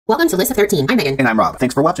Welcome to List of 13. I'm Megan. And I'm Rob.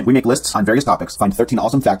 Thanks for watching. We make lists on various topics, find 13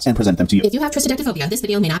 awesome facts, and present them to you. If you have triskaidekaphobia, this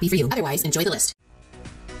video may not be for you. Otherwise, enjoy the list.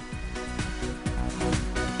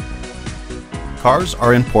 Cars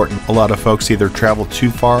are important. A lot of folks either travel too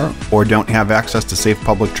far or don't have access to safe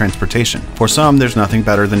public transportation. For some, there's nothing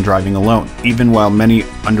better than driving alone. Even while many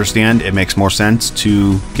understand it makes more sense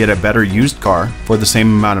to get a better used car for the same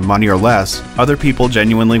amount of money or less, other people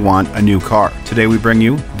genuinely want a new car. Today we bring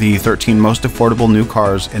you the 13 most affordable new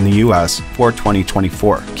cars in the US for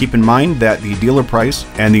 2024. Keep in mind that the dealer price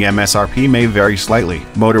and the MSRP may vary slightly.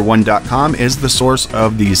 Motor1.com is the source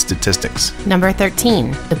of these statistics. Number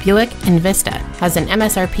 13, the Buick Envista has an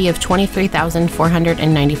MSRP of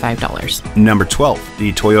 $23,495. Number 12,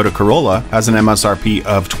 the Toyota Corolla has an MSRP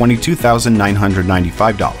of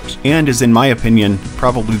 $22,995 and is, in my opinion,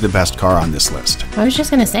 probably the best car on this list. I was just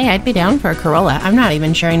going to say I'd be down for a Corolla. I'm not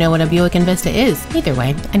even sure I know what a Buick Envista is. Either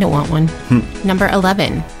way, I don't want one. Number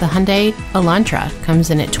 11, the Hyundai Elantra comes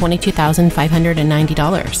in at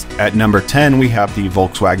 $22,590. At number 10, we have the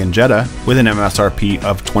Volkswagen Jetta with an MSRP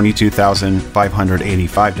of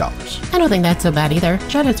 $22,585. I don't think that's so bad either.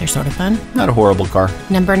 Jettas are sort of fun. Not a horrible car.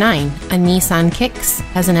 Number 9, a Nissan Kicks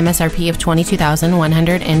has an MSRP of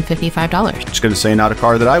 $22,155. Just going to say not a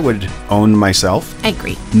car that I would own myself. I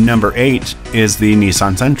agree. Number 8 is the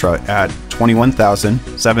Nissan Sentra at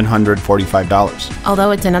 $21,745.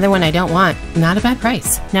 Although it's another one I don't want, not a bad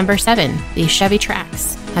price. Number 7, the Chevy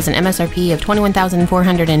Trax has an MSRP of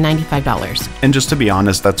 $21,495. And just to be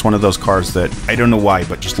honest, that's one of those cars that I don't know why,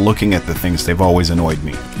 but just looking at the things, they've always annoyed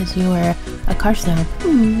me. Because you are a car snob.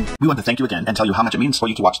 We want to thank you again and tell you how much it means for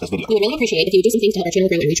you to watch this video. We would really appreciate if you do some things to help our channel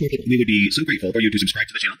grow and reach more people. We would be so grateful for you to subscribe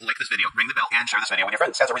to the channel, like this video, ring the bell, and share this video with your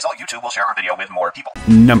friends. As a result, YouTube will share our video with more people.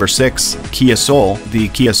 Number 6, Kia Soul. The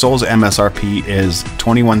Kia Soul's MSRP is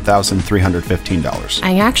 $21,315.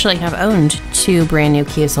 I actually have owned 2 brand new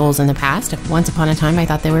Kia Souls in the past. Once upon a time, I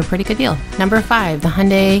thought they were a pretty good deal. Number 5, the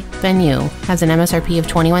Hyundai Venue has an MSRP of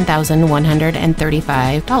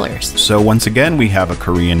 $21,135. So once again, we have a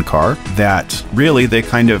Korean car that really they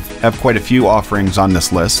kind of have quite a few offerings on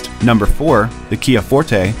this list. Number 4, the Kia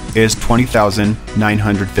Forte is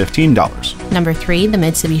 $20,915. Number 3, the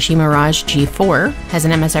Mitsubishi Mirage G4 has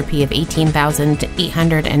an MSRP of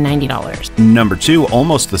 $18,890. Number 2,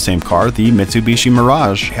 almost the same car, the Mitsubishi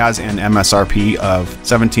Mirage has an MSRP of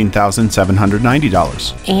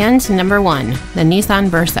 $17,790. And number 1, the Nissan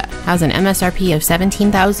Versa has an MSRP of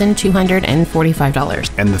 $17,245.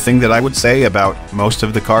 And the thing that I would say about most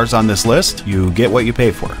of the cars on this list, you get what you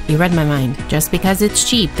pay for. You read my mind. Just because it's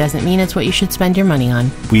cheap doesn't mean it's what you should spend your money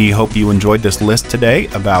on. We hope you enjoyed this list today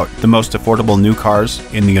about the most affordable new cars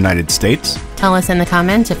in the United States. Tell us in the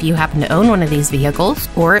comments if you happen to own one of these vehicles,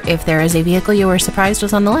 or if there is a vehicle you were surprised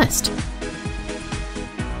was on the list.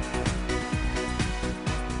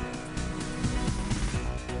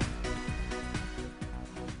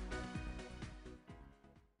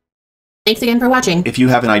 Thanks again for watching. If you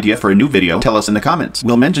have an idea for a new video, tell us in the comments.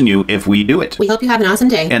 We'll mention you if we do it. We hope you have an awesome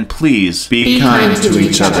day. And please be kind to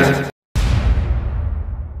each other.